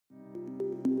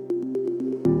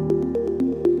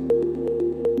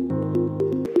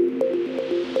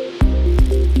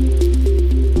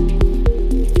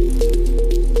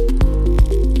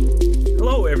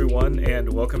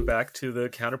and welcome back to the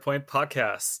Counterpoint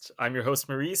podcast. I'm your host,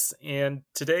 Maurice, and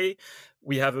today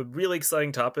we have a really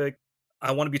exciting topic.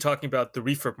 I want to be talking about the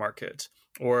refurb market,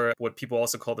 or what people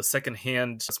also call the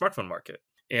secondhand smartphone market.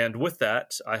 And with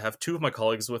that, I have two of my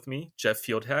colleagues with me, Jeff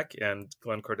Fieldhack and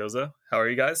Glenn Cardoza. How are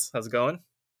you guys? How's it going?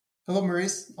 Hello,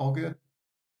 Maurice. All good.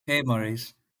 Hey,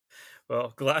 Maurice.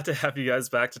 Well, glad to have you guys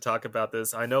back to talk about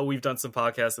this. I know we've done some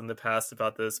podcasts in the past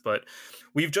about this, but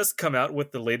we've just come out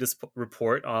with the latest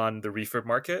report on the refurb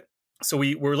market. So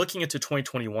we're looking into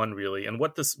 2021, really, and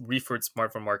what this refurb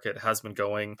smartphone market has been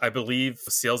going. I believe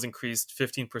sales increased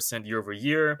 15% year over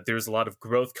year. There's a lot of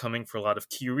growth coming for a lot of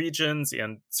key regions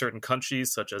and certain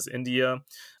countries, such as India.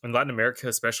 And Latin America,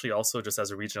 especially also just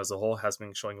as a region as a whole, has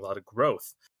been showing a lot of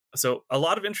growth. So a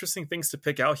lot of interesting things to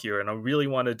pick out here, and I really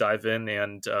want to dive in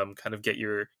and kind of get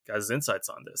your guys' insights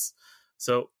on this.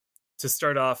 So to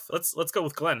start off, let's go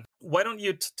with Glenn. Why don't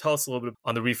you tell us a little bit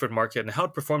on the refurb market and how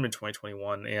it performed in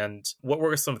 2021, and what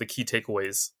were some of the key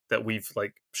takeaways that we've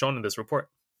shown in this report?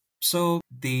 So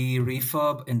the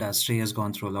refurb industry has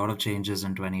gone through a lot of changes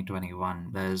in 2021.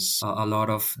 There's a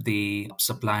lot of the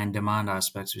supply and demand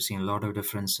aspects. We've seen a lot of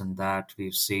difference in that.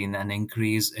 We've seen an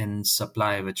increase in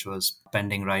supply, which was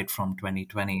pending right from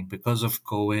 2020 because of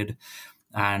COVID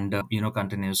and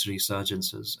continuous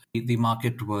resurgences. The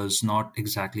market was not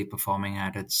exactly performing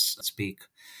at its peak.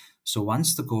 So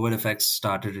once the COVID effects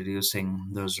started reducing,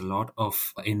 there was a lot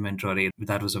of inventory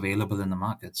that was available in the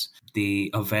markets. The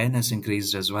awareness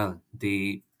increased as well.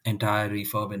 The entire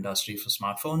refurb industry for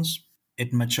smartphones,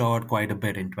 it matured quite a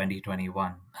bit in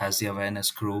 2021 as the awareness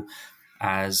grew,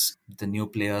 as the new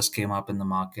players came up in the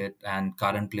market and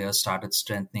current players started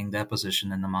strengthening their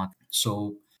position in the market.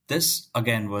 So this,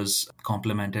 again, was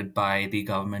complemented by the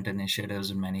government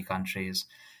initiatives in many countries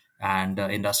and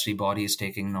industry bodies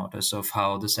taking notice of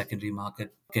how the secondary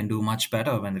market can do much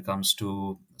better when it comes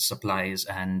to supplies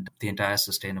and the entire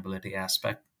sustainability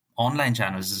aspect. Online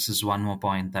channels, this is one more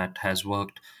point that has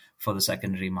worked for the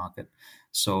secondary market.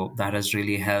 So that has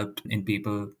really helped in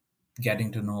people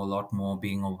getting to know a lot more,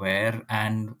 being aware,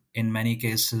 and in many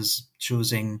cases,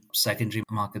 choosing secondary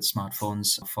market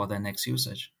smartphones for their next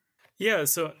usage. Yeah,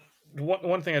 so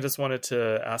one thing I just wanted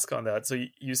to ask on that. So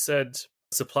you said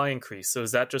supply increase. So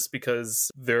is that just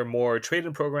because there are more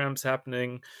trade-in programs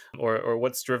happening, or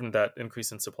what's driven that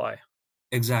increase in supply?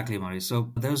 Exactly, Murray.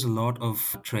 So there's a lot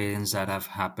of trade-ins that have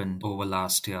happened over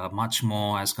last year, much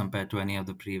more as compared to any of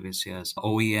the previous years.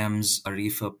 OEMs,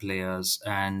 refurb players,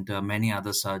 and many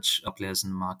other such players in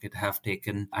the market have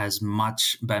taken as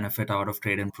much benefit out of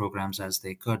trade-in programs as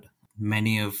they could.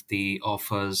 Many of the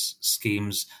offers,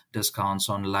 schemes, discounts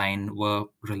online were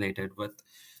related with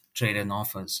trade-in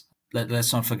offers.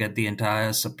 Let's not forget the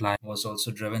entire supply was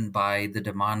also driven by the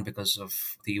demand because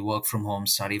of the work from home,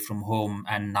 study from home,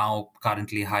 and now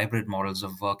currently hybrid models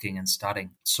of working and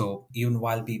studying. So even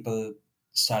while people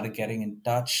started getting in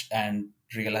touch and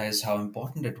realized how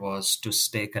important it was to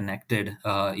stay connected,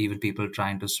 even people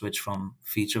trying to switch from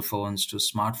feature phones to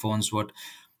smartphones would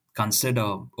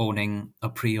consider owning a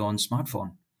pre-owned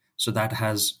smartphone. So that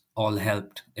has all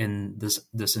helped in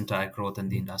this entire growth in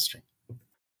the industry.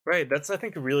 Right. That's, I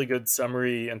think, a really good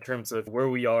summary in terms of where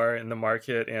we are in the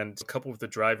market and a couple of the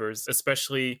drivers,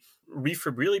 especially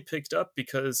refurb really picked up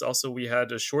because also we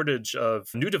had a shortage of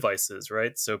new devices,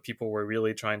 right? So people were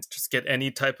really trying to just get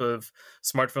any type of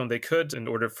smartphone they could in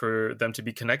order for them to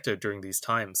be connected during these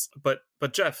times. But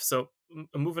Jeff, so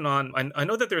moving on, I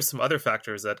know that there's some other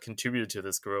factors that contributed to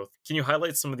this growth. Can you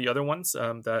highlight some of the other ones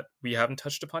that we haven't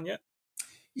touched upon yet?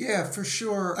 Yeah, for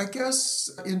sure. I guess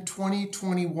in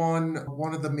 2021,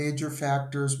 one of the major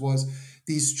factors was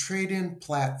these trade-in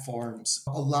platforms.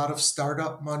 A lot of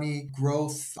startup money,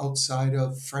 growth outside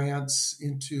of France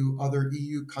into other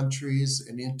EU countries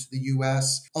and into the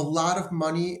US. A lot of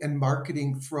money and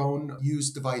marketing thrown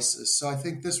used devices. So I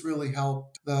think this really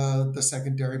helped the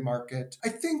secondary market. I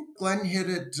think Glenn hit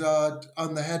it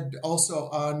on the head also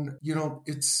on,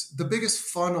 it's the biggest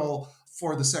funnel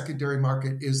for the secondary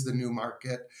market is the new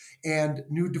market. And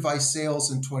new device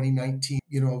sales in 2019,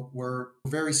 were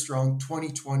very strong.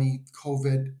 2020,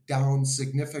 COVID down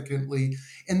significantly.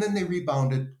 And then they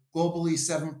rebounded globally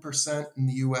 7%, in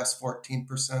the US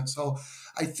 14%. So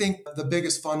I think the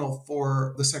biggest funnel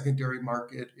for the secondary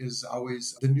market is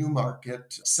always the new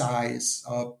market size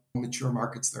of mature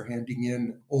markets. They're handing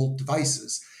in old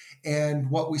devices.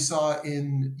 And what we saw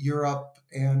in Europe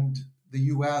and the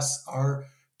US are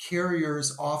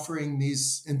carriers offering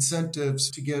these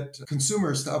incentives to get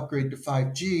consumers to upgrade to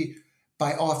 5G,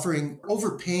 by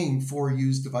overpaying for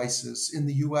used devices. In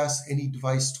the US, any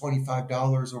device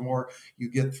 $25 or more, you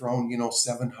get thrown,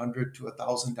 $700 to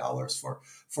 $1,000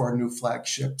 for a new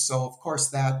flagship. So of course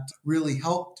that really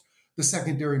helped the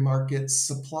secondary market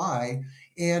supply.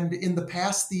 And in the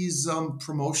past, these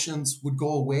promotions would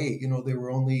go away. They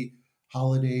were only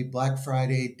holiday, Black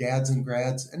Friday, dads and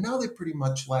grads, and now they pretty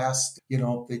much last.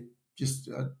 They just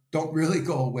don't really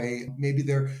go away. Maybe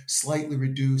they're slightly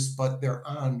reduced, but they're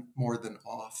on more than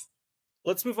off.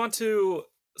 Let's move on to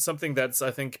something that's,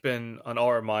 I think, been on all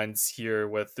our minds here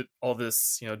with all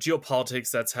this,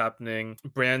 geopolitics that's happening,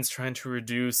 brands trying to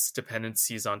reduce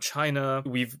dependencies on China.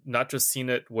 We've not just seen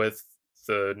it with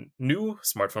the new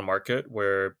smartphone market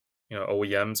where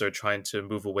OEMs are trying to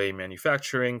move away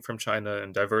manufacturing from China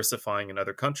and diversifying in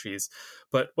other countries.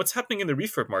 But what's happening in the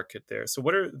refurb market there? So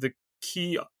what are the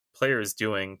key players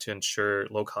doing to ensure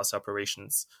low-cost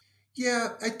operations? Yeah,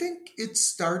 I think it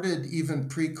started even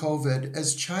pre-COVID.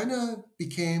 As China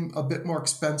became a bit more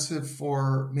expensive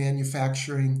for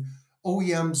manufacturing,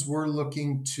 OEMs were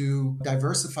looking to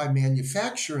diversify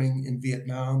manufacturing in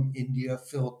Vietnam, India,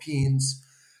 Philippines.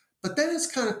 But then it's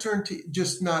kind of turned to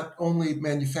just not only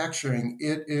manufacturing,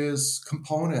 it is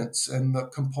components and the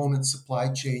component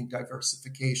supply chain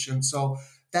diversification. So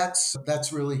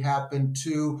that's really happened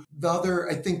too. The other,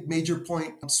 I think, major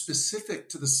point specific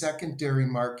to the secondary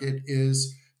market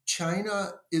is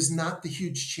China is not the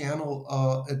huge channel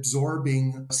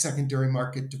absorbing secondary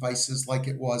market devices like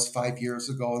it was 5 years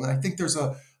ago. And I think there's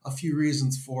a few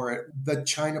reasons for it. The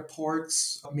China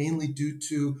ports, mainly due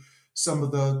to some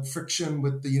of the friction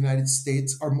with the United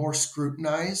States, are more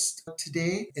scrutinized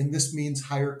today, and this means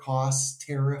higher costs,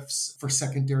 tariffs for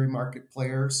secondary market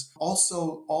players.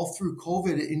 Also, all through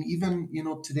COVID, and even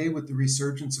today with the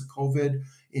resurgence of COVID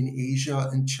in Asia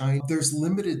and China, there's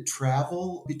limited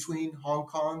travel between Hong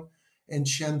Kong and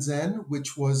Shenzhen,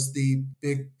 which was the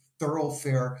big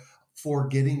thoroughfare for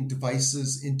getting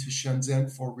devices into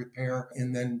Shenzhen for repair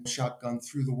and then shotgun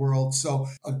through the world. So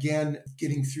again,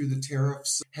 getting through the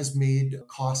tariffs has made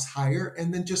costs higher.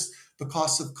 And then just the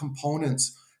cost of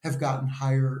components have gotten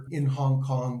higher in Hong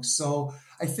Kong. So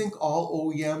I think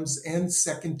all OEMs and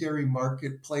secondary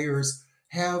market players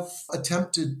have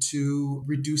attempted to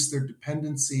reduce their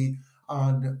dependency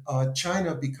on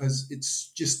China because it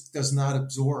just does not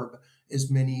absorb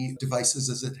as many devices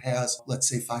as it has, let's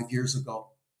say, 5 years ago.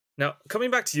 Now, coming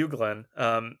back to you, Glenn,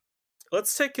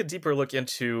 let's take a deeper look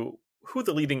into who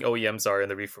the leading OEMs are in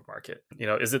the refurb market.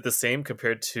 Is it the same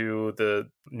compared to the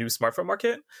new smartphone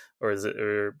market, or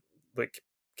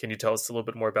can you tell us a little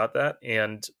bit more about that?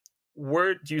 And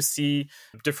where do you see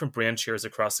different brand shares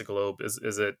across the globe?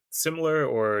 Is it similar,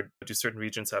 or do certain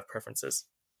regions have preferences?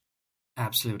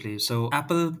 Absolutely. So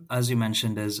Apple, as you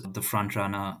mentioned, is the front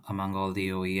runner among all the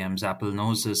OEMs. Apple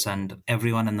knows this, and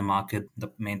everyone in the market, the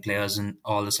main players in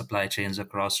all the supply chains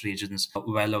across regions, are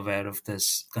well aware of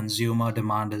this. Consumer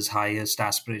demand is highest,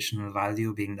 aspirational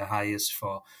value being the highest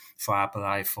for Apple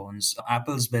iPhones.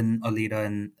 Apple's been a leader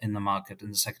in the market, in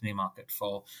the secondary market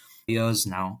for years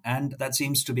now, and that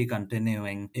seems to be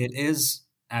continuing. It is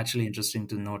actually interesting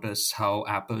to notice how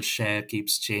Apple's share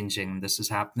keeps changing. This is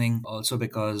happening also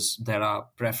because there are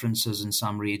preferences in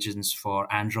some regions for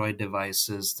Android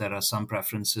devices. There are some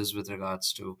preferences with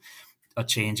regards to a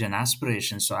change in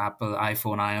aspiration. So Apple,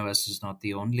 iPhone, iOS is not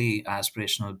the only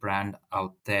aspirational brand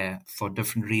out there for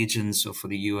different regions. So for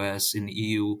the US, in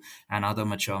EU, and other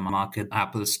mature markets,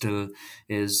 Apple still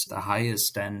is the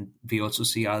highest. And we also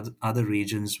see other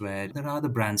regions where there are other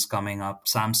brands coming up.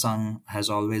 Samsung has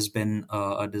always been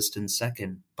a distant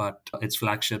second, but its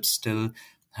flagships still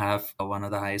have one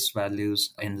of the highest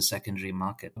values in the secondary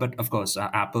market. But of course,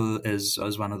 Apple is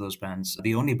one of those brands,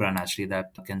 the only brand actually that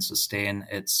can sustain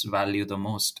its value the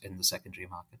most in the secondary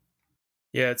market.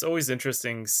 Yeah, it's always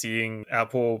interesting seeing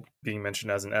Apple being mentioned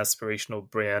as an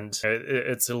aspirational brand.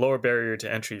 It's a lower barrier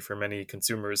to entry for many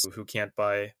consumers who can't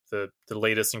buy the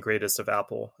latest and greatest of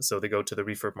Apple. So they go to the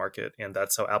refurb market, and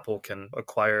that's how Apple can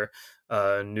acquire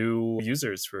new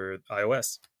users for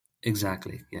iOS.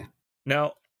 Exactly, yeah.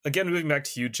 Now, again, moving back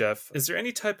to you, Jeff, is there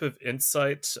any type of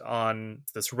insight on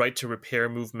this right to repair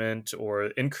movement or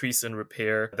increase in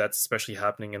repair that's especially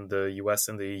happening in the US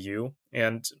and the EU?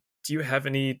 And do you have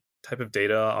any type of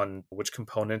data on which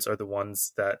components are the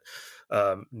ones that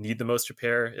need the most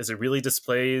repair? Is it really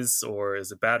displays or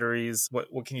is it batteries?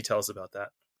 What can you tell us about that?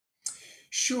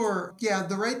 Sure. Yeah,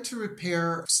 the right to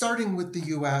repair, starting with the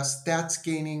US, that's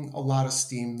gaining a lot of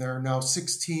steam. There are now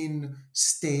 16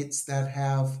 states that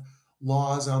have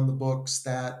laws on the books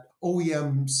that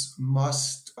OEMs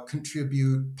must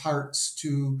contribute parts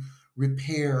to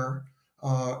repair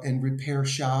and repair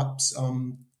shops.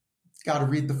 got to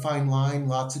read the fine line,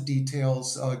 lots of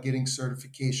details, getting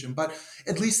certification. But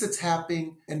at least it's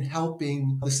happening and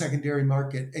helping the secondary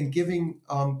market and giving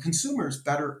consumers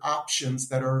better options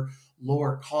that are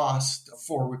lower cost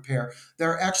for repair.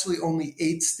 There are actually only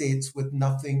 8 states with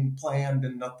nothing planned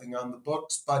and nothing on the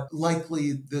books, but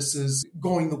likely this is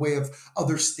going the way of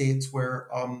other states where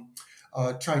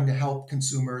trying to help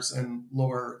consumers and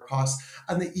lower costs.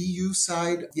 On the EU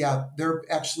side, yeah, they're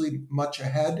actually much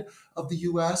ahead of the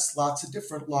US, lots of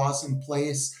different laws in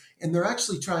place, and they're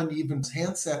actually trying to even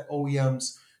handset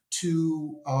OEMs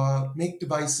to make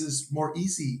devices more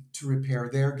easy to repair.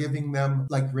 They're giving them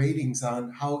like ratings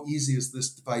on how easy is this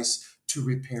device to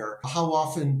repair. How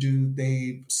often do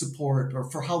they support, or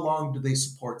for how long do they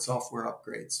support software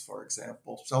upgrades, for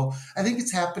example? So I think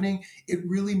it's happening. It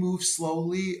really moves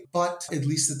slowly, but at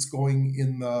least it's going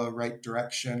in the right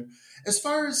direction. As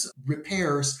far as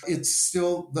repairs, it's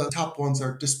still the top ones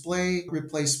are display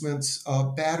replacements,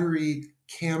 battery,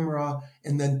 camera,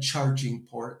 and then charging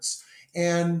ports.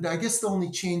 And I guess the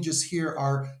only changes here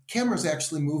are cameras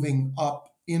actually moving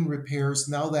up in repairs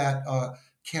now that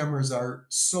cameras are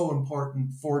so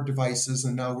important for devices,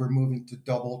 and now we're moving to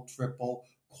double, triple,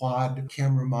 quad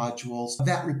camera modules.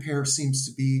 That repair seems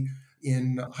to be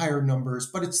in higher numbers,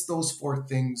 but it's those 4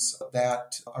 things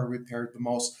that are repaired the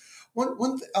most.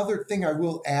 One other thing I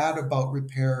will add about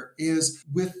repair is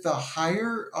with the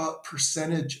higher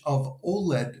percentage of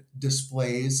OLED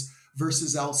displays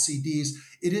versus LCDs,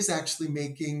 it is actually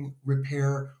making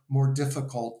repair more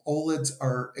difficult. OLEDs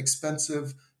are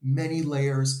expensive, many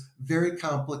layers, very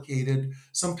complicated.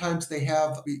 Sometimes they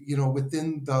have,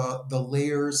 within the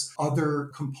layers,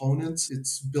 other components.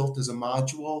 It's built as a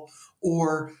module,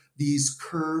 or these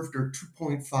curved or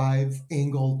 2.5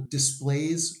 angled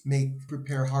displays make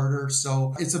repair harder.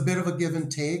 So it's a bit of a give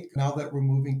and take. Now that we're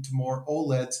moving to more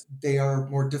OLEDs, they are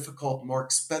more difficult, more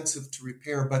expensive to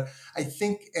repair. But I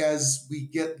think as we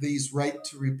get these right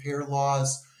to repair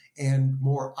laws and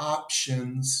more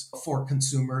options for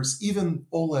consumers, even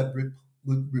OLED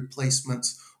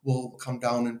replacements will come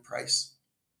down in price.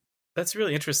 That's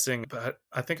really interesting, but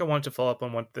I think I wanted to follow up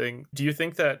on one thing. Do you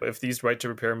think that if these right to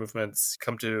repair movements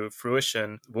come to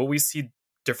fruition, will we see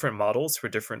different models for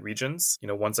different regions?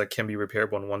 Ones that can be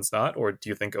repairable and ones not? Or do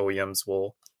you think OEMs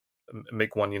will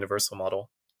make one universal model?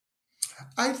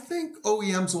 I think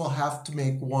OEMs will have to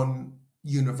make one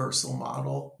universal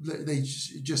model. They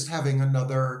just having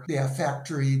another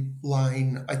factory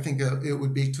line, I think it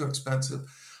would be too expensive.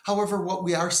 However, what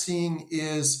we are seeing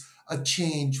is a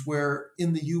change where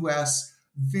in the US,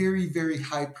 very, very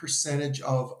high percentage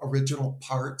of original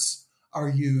parts are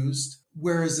used.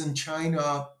 Whereas in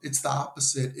China, it's the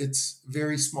opposite. It's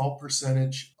very small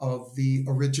percentage of the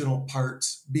original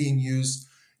parts being used,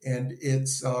 and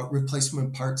it's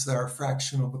replacement parts that are a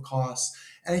fraction of the cost.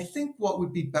 And I think what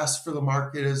would be best for the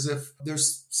market is if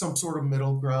there's some sort of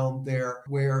middle ground there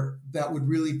where that would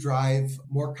really drive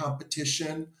more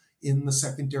competition in the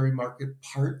secondary market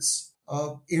parts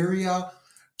area,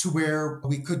 to where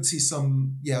we could see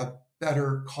some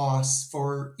better costs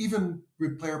for even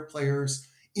repair players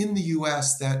in the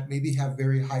US that maybe have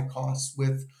very high costs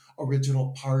with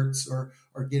original parts or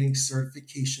getting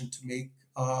certification to make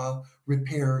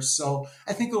repairs. So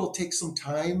I think it'll take some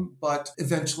time, but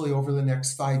eventually over the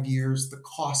next 5 years, the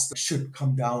cost should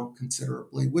come down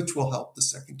considerably, which will help the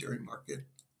secondary market.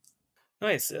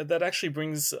 Nice. That actually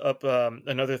brings up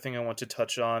another thing I want to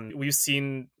touch on. We've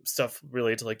seen stuff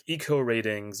related to like eco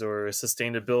ratings or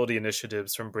sustainability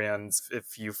initiatives from brands.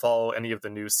 If you follow any of the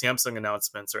new Samsung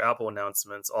announcements or Apple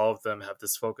announcements, all of them have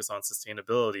this focus on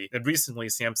sustainability. And recently,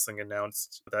 Samsung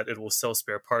announced that it will sell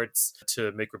spare parts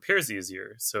to make repairs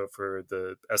easier. So for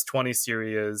the S20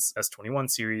 series, S21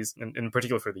 series, and in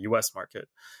particular for the US market.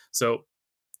 So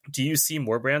do you see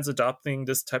more brands adopting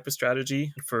this type of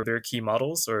strategy for their key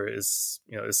models, or is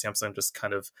Samsung just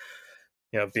kind of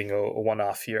being a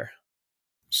one-off here?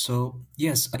 So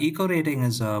yes, eco rating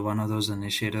is one of those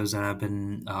initiatives that have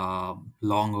been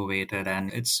long awaited,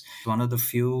 and it's one of the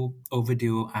few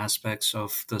overdue aspects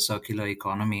of the circular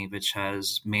economy, which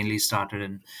has mainly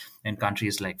started in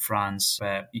countries like France,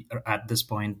 where at this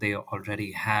point they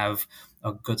already have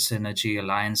a good synergy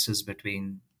alliances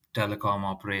between telecom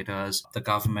operators, the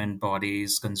government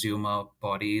bodies, consumer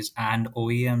bodies, and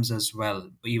OEMs as well.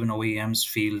 Even OEMs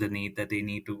feel the need that they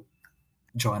need to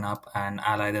join up and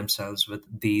ally themselves with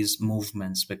these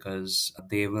movements, because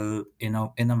they will, in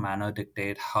a manner,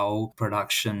 dictate how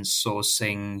production,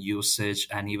 sourcing, usage,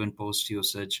 and even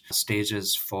post-usage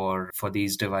stages for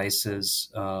these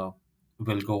devices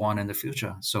will go on in the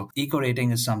future. So eco-rating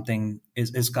is something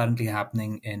is currently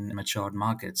happening in matured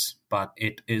markets, but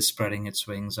it is spreading its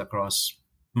wings across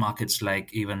markets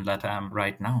like even LATAM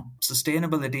right now.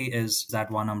 Sustainability is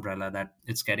that one umbrella that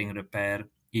it's getting repair,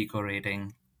 eco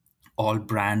rating, all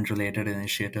brand related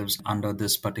initiatives under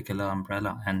this particular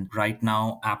umbrella. And right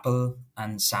now, Apple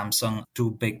and Samsung,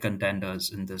 two big contenders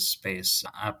in this space.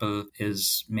 Apple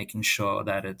is making sure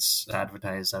that it's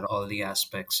advertised at all the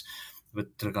aspects with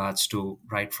regards to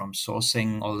right from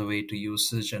sourcing all the way to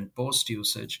usage and post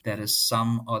usage. There is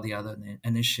some or the other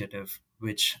initiative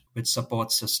which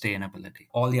supports sustainability.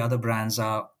 All the other brands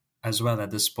are as well at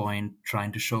this point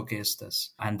trying to showcase this.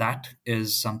 And that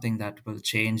is something that will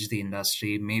change the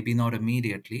industry, maybe not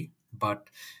immediately,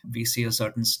 but we see a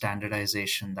certain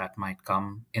standardization that might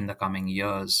come in the coming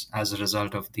years as a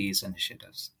result of these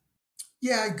initiatives.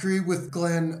 Yeah, I agree with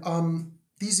Glenn.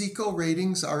 These eco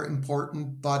ratings are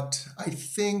important, but I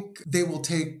think they will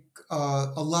take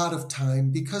a lot of time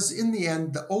because in the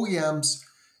end, the OEMs,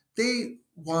 they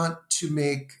want to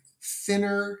make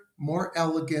thinner, more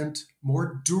elegant,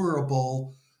 more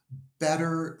durable,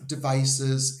 better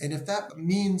devices. And if that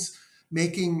means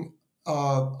making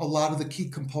a lot of the key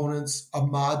components a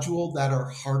module that are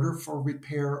harder for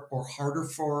repair or harder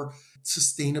for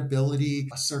sustainability,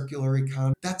 a circular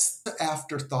economy, that's the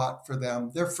afterthought for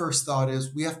them. Their first thought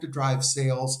is we have to drive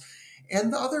sales.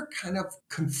 And the other kind of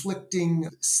conflicting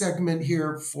segment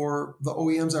here for the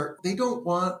OEMs are they don't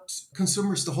want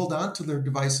consumers to hold on to their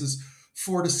devices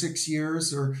 4 to 6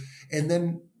 years and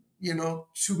then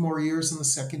 2 more years in the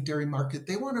secondary market.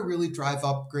 They want to really drive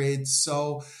upgrades.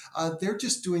 So they're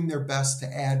just doing their best to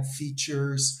add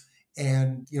features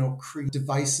and, create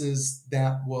devices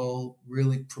that will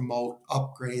really promote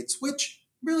upgrades, which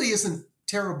really isn't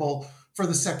terrible for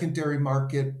the secondary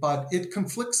market, but it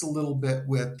conflicts a little bit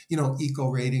with, eco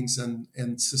ratings and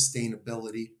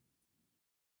sustainability.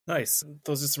 Nice.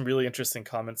 Those are some really interesting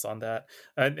comments on that.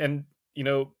 And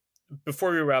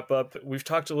before we wrap up, we've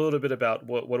talked a little bit about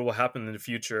what will happen in the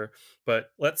future,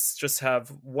 but let's just have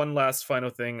one last final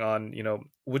thing on,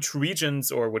 which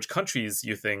regions or which countries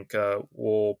you think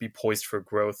will be poised for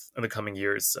growth in the coming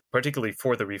years, particularly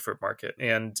for the refurb market.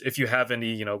 And if you have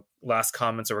any, last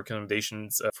comments or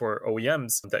recommendations for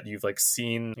OEMs that you've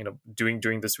seen,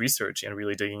 doing this research and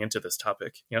really digging into this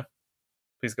topic,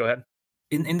 please go ahead.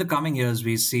 In the coming years,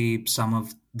 we see some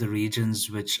of the regions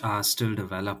which are still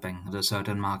developing. There are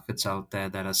certain markets out there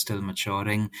that are still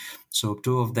maturing. So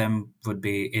two of them would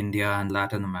be India and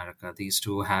Latin America. These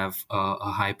two have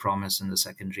a high promise in the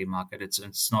secondary market.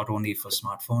 It's not only for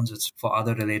smartphones, it's for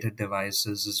other related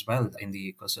devices as well in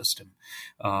the ecosystem.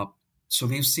 So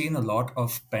we've seen a lot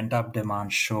of pent-up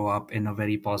demand show up in a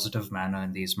very positive manner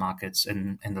in these markets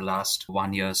in the last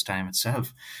 1 year's time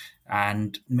itself.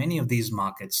 And many of these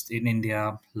markets in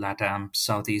India, LATAM,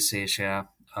 Southeast Asia,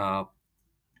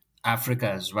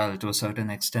 Africa as well, to a certain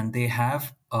extent, they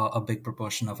have a big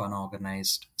proportion of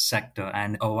unorganized sector.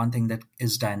 And one thing that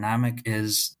is dynamic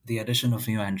is the addition of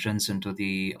new entrants into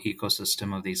the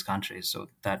ecosystem of these countries, so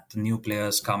that the new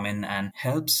players come in and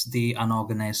helps the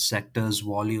unorganized sector's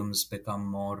volumes become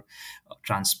more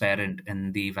transparent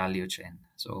in the value chain.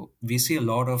 So we see a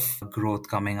lot of growth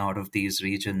coming out of these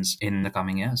regions in the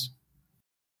coming years.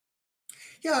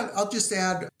 Yeah, I'll just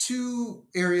add 2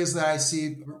 areas that I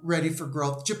see ready for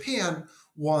growth. Japan,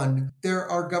 one, there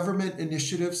are government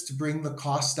initiatives to bring the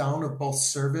cost down of both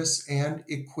service and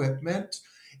equipment.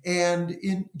 And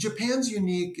Japan's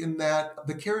unique in that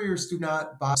the carriers do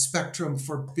not buy spectrum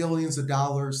for billions of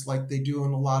dollars like they do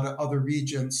in a lot of other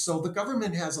regions. So the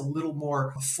government has a little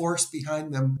more force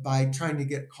behind them by trying to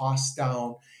get costs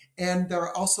down. And there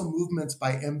are also movements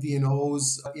by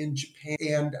MVNOs in Japan.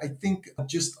 And I think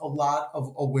just a lot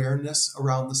of awareness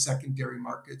around the secondary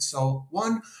market. So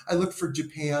one, I look for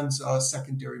Japan's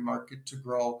secondary market to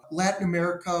grow. Latin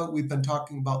America, we've been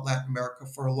talking about Latin America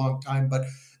for a long time, but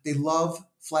they love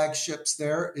flagships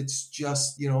there. It's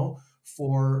just,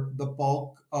 for the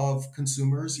bulk of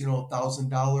consumers,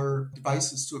 $1,000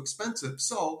 device is too expensive.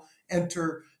 So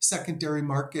enter secondary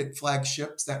market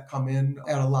flagships that come in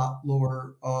at a lot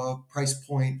lower price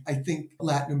point. I think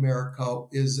Latin America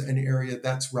is an area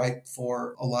that's ripe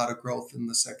for a lot of growth in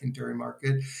the secondary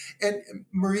market. And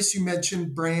Maurice, you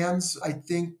mentioned brands. I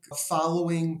think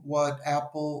following what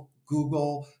Apple,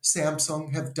 Google,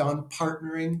 Samsung have done,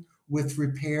 partnering with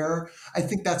repair. I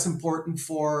think that's important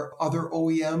for other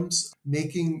OEMs,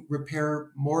 making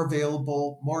repair more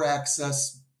available, more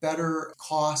access, better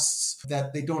costs,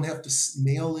 that they don't have to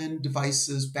mail in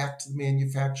devices back to the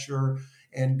manufacturer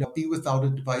and be without a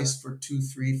device for 2,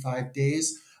 3, 5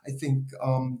 days. I think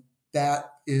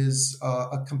that is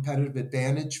a competitive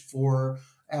advantage for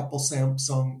Apple,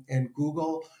 Samsung, and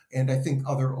Google. And I think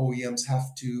other OEMs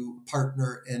have to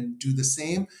partner and do the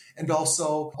same, and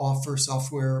also offer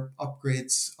software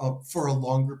upgrades for a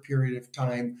longer period of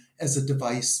time as a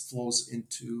device flows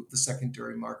into the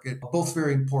secondary market. Both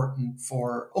very important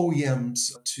for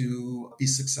OEMs to be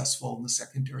successful in the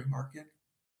secondary market.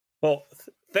 Well,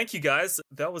 thank you guys.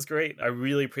 That was great. I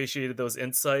really appreciated those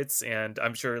insights, and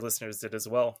I'm sure listeners did as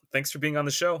well. Thanks for being on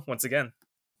the show once again.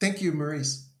 Thank you,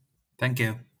 Maurice. Thank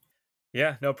you.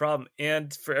 Yeah, no problem.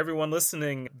 And for everyone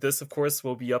listening, this, of course,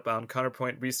 will be up on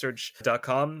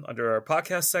counterpointresearch.com under our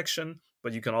podcast section,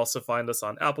 but you can also find us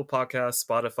on Apple Podcasts,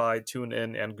 Spotify,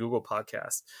 TuneIn, and Google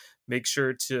Podcasts. Make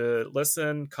sure to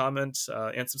listen, comment,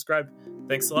 and subscribe.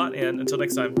 Thanks a lot, and until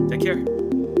next time, take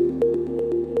care.